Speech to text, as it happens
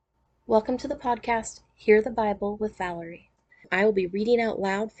Welcome to the podcast, Hear the Bible with Valerie. I will be reading out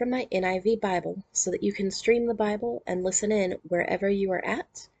loud from my NIV Bible so that you can stream the Bible and listen in wherever you are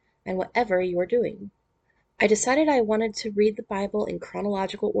at and whatever you are doing. I decided I wanted to read the Bible in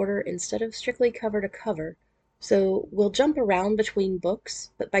chronological order instead of strictly cover to cover, so we'll jump around between books,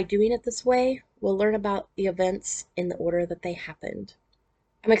 but by doing it this way, we'll learn about the events in the order that they happened.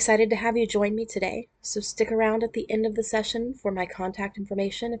 I'm excited to have you join me today, so stick around at the end of the session for my contact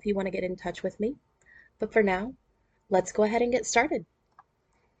information if you want to get in touch with me. But for now, let's go ahead and get started.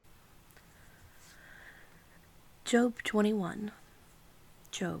 Job 21.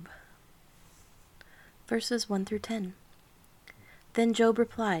 Job. Verses 1 through 10. Then Job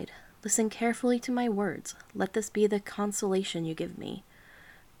replied, "Listen carefully to my words. Let this be the consolation you give me.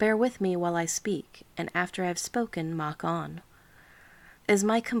 Bear with me while I speak, and after I have spoken, mock on. Is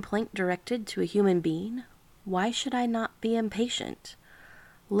my complaint directed to a human being? Why should I not be impatient?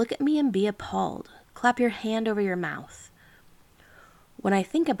 Look at me and be appalled. Clap your hand over your mouth. When I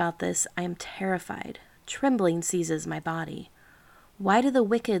think about this, I am terrified. Trembling seizes my body. Why do the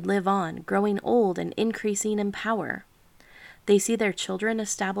wicked live on, growing old and increasing in power? They see their children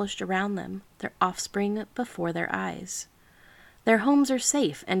established around them, their offspring before their eyes. Their homes are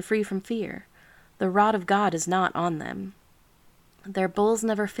safe and free from fear. The rod of God is not on them. Their bulls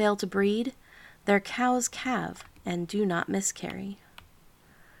never fail to breed. Their cows calve and do not miscarry."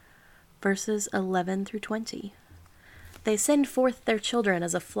 Verses 11 through 20. They send forth their children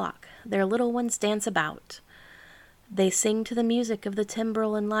as a flock. Their little ones dance about. They sing to the music of the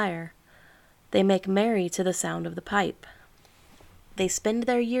timbrel and lyre. They make merry to the sound of the pipe. They spend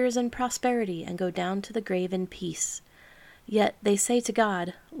their years in prosperity and go down to the grave in peace. Yet they say to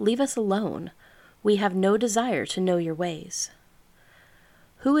God, "Leave us alone. We have no desire to know your ways."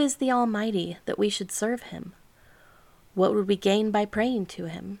 Who is the Almighty that we should serve him? What would we gain by praying to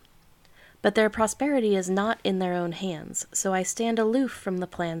him? But their prosperity is not in their own hands, so I stand aloof from the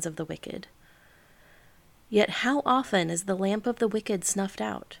plans of the wicked. Yet how often is the lamp of the wicked snuffed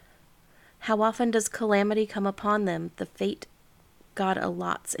out? How often does calamity come upon them, the fate God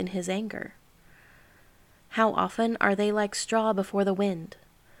allots in his anger? How often are they like straw before the wind,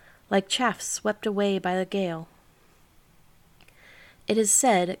 like chaff swept away by the gale? It is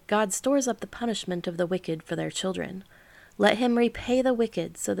said, God stores up the punishment of the wicked for their children. Let him repay the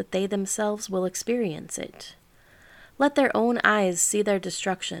wicked so that they themselves will experience it. Let their own eyes see their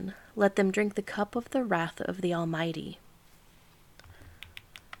destruction. Let them drink the cup of the wrath of the Almighty.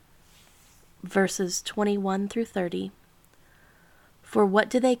 Verses 21 through 30. For what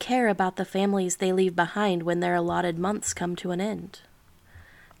do they care about the families they leave behind when their allotted months come to an end?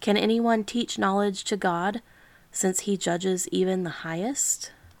 Can anyone teach knowledge to God, since he judges even the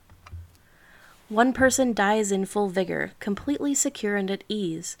highest? One person dies in full vigor, completely secure and at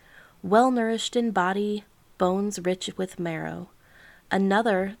ease, well-nourished in body, bones rich with marrow.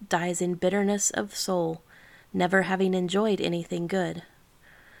 Another dies in bitterness of soul, never having enjoyed anything good.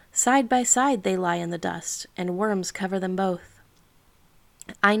 Side by side they lie in the dust, and worms cover them both.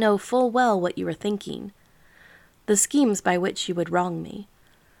 I know full well what you are thinking, the schemes by which you would wrong me.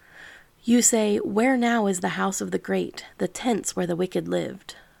 You say, "Where now is the house of the great, the tents where the wicked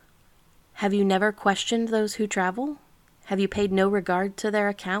lived?" Have you never questioned those who travel? Have you paid no regard to their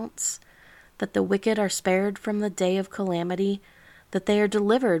accounts, that the wicked are spared from the day of calamity, that they are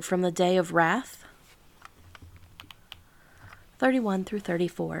delivered from the day of wrath? 31 through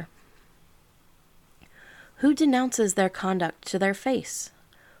 34. Who denounces their conduct to their face?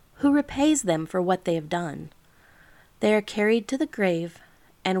 Who repays them for what they have done? They are carried to the grave,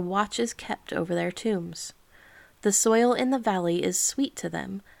 and watch is kept over their tombs. The soil in the valley is sweet to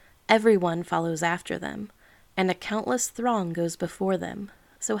them. Everyone follows after them, and a countless throng goes before them.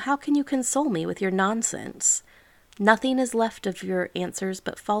 So how can you console me with your nonsense? Nothing is left of your answers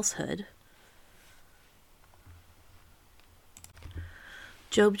but falsehood.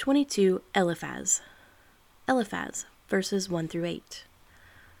 Job 22, Eliphaz. Eliphaz, verses 1 through 8.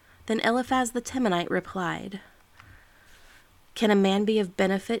 Then Eliphaz the Temanite replied, "Can a man be of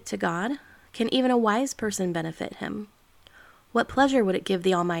benefit to God? Can even a wise person benefit him? What pleasure would it give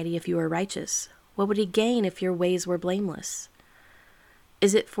the Almighty if you were righteous? What would he gain if your ways were blameless?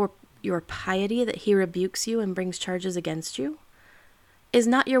 Is it for your piety that he rebukes you and brings charges against you? Is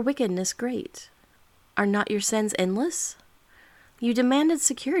not your wickedness great? Are not your sins endless? You demanded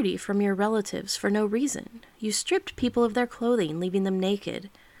security from your relatives for no reason. You stripped people of their clothing, leaving them naked.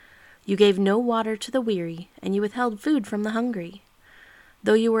 You gave no water to the weary, and you withheld food from the hungry.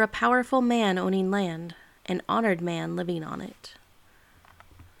 Though you were a powerful man owning land, an honored man living on it."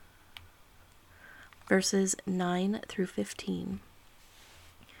 Verses 9 through 15.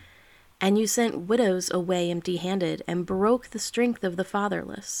 And you sent widows away empty-handed and broke the strength of the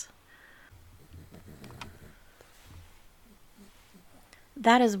fatherless.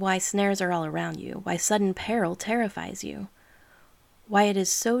 That is why snares are all around you, why sudden peril terrifies you, why it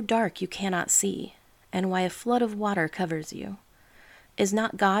is so dark you cannot see, and why a flood of water covers you. Is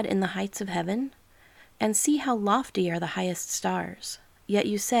not God in the heights of heaven? And see how lofty are the highest stars. Yet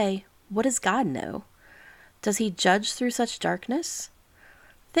you say, what does God know? Does he judge through such darkness?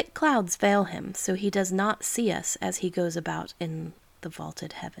 Thick clouds veil him, so he does not see us as he goes about in the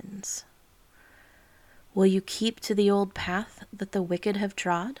vaulted heavens. Will you keep to the old path that the wicked have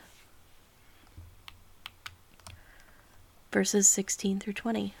trod? Verses 16 through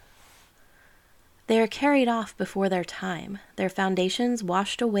 20. They are carried off before their time, their foundations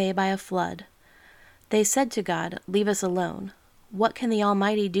washed away by a flood. They said to God, leave us alone. What can the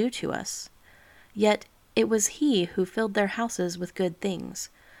Almighty do to us? Yet it was he who filled their houses with good things.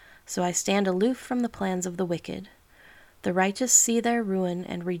 So I stand aloof from the plans of the wicked. The righteous see their ruin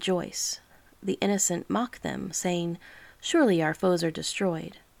and rejoice. The innocent mock them, saying, surely our foes are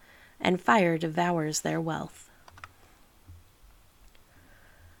destroyed, and fire devours their wealth.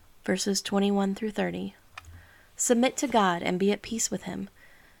 Verses 21 through 30. Submit to God and be at peace with him.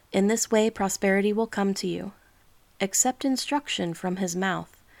 In this way prosperity will come to you. Accept instruction from his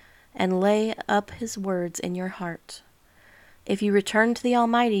mouth, and lay up his words in your heart. If you return to the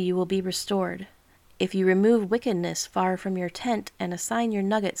Almighty, you will be restored. If you remove wickedness far from your tent and assign your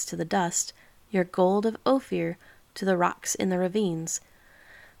nuggets to the dust, your gold of Ophir to the rocks in the ravines,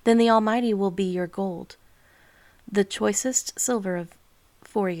 then the Almighty will be your gold, the choicest silver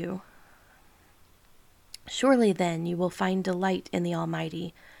for you. Surely then you will find delight in the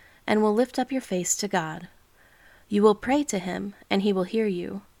Almighty, and will lift up your face to God. You will pray to him, and he will hear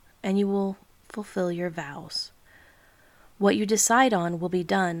you, and you will fulfill your vows. What you decide on will be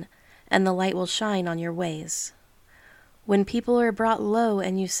done, and the light will shine on your ways. When people are brought low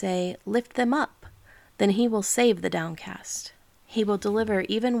and you say, lift them up, then he will save the downcast. He will deliver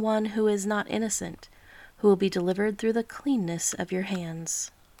even one who is not innocent, who will be delivered through the cleanness of your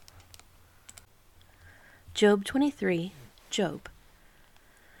hands. Job 23, Job,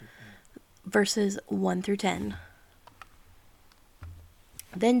 verses 1 through 10.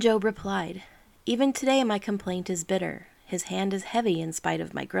 Then Job replied, even today my complaint is bitter. His hand is heavy in spite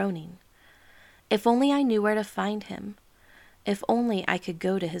of my groaning. If only I knew where to find him. If only I could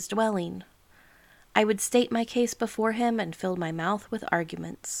go to his dwelling. I would state my case before him and fill my mouth with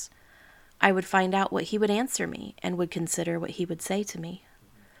arguments. I would find out what he would answer me and would consider what he would say to me.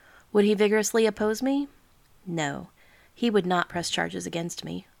 Would he vigorously oppose me? No, he would not press charges against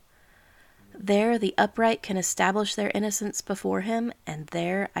me. There the upright can establish their innocence before him, and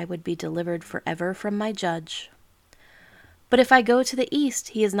there I would be delivered forever from my judge. But if I go to the east,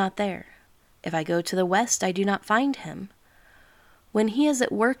 he is not there. If I go to the west, I do not find him. When he is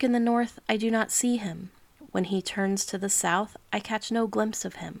at work in the north, I do not see him. When he turns to the south, I catch no glimpse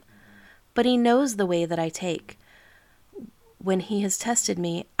of him. But he knows the way that I take. When he has tested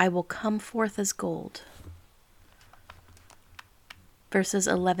me, I will come forth as gold. Verses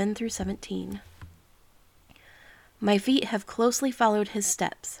 11 through 17. My feet have closely followed his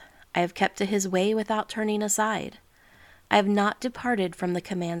steps. I have kept to his way without turning aside. I have not departed from the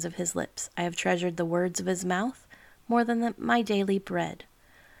commands of his lips. I have treasured the words of his mouth more than my daily bread.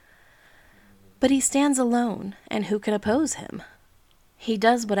 But he stands alone, and who can oppose him? He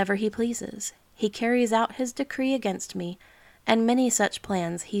does whatever he pleases. He carries out his decree against me, and many such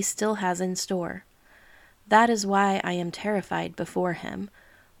plans he still has in store. That is why I am terrified before him.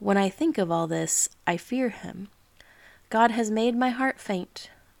 When I think of all this, I fear him. God has made my heart faint.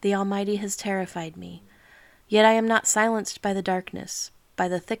 The Almighty has terrified me. Yet I am not silenced by the darkness, by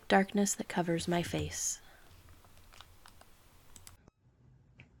the thick darkness that covers my face.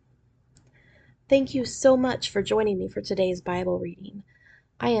 Thank you so much for joining me for today's Bible reading.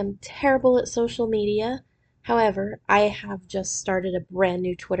 I am terrible at social media. However, I have just started a brand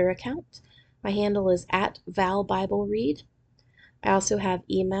new Twitter account. My handle is @ValBibleRead. I also have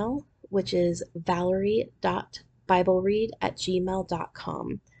email, which is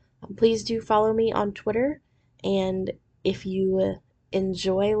valerie.bibleread@gmail.com. Please do follow me on Twitter, and if you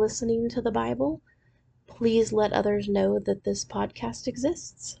enjoy listening to the Bible, please let others know that this podcast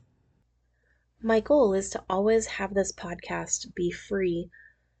exists. My goal is to always have this podcast be free.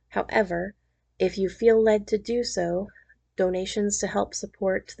 However, if you feel led to do so, donations to help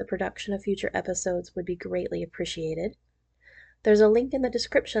support the production of future episodes would be greatly appreciated. There's a link in the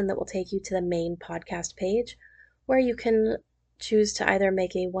description that will take you to the main podcast page, where you can choose to either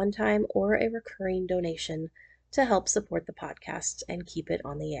make a one-time or a recurring donation to help support the podcast and keep it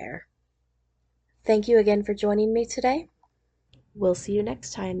on the air. Thank you again for joining me today. We'll see you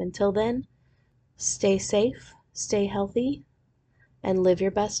next time. Until then, stay safe, stay healthy, and live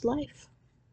your best life.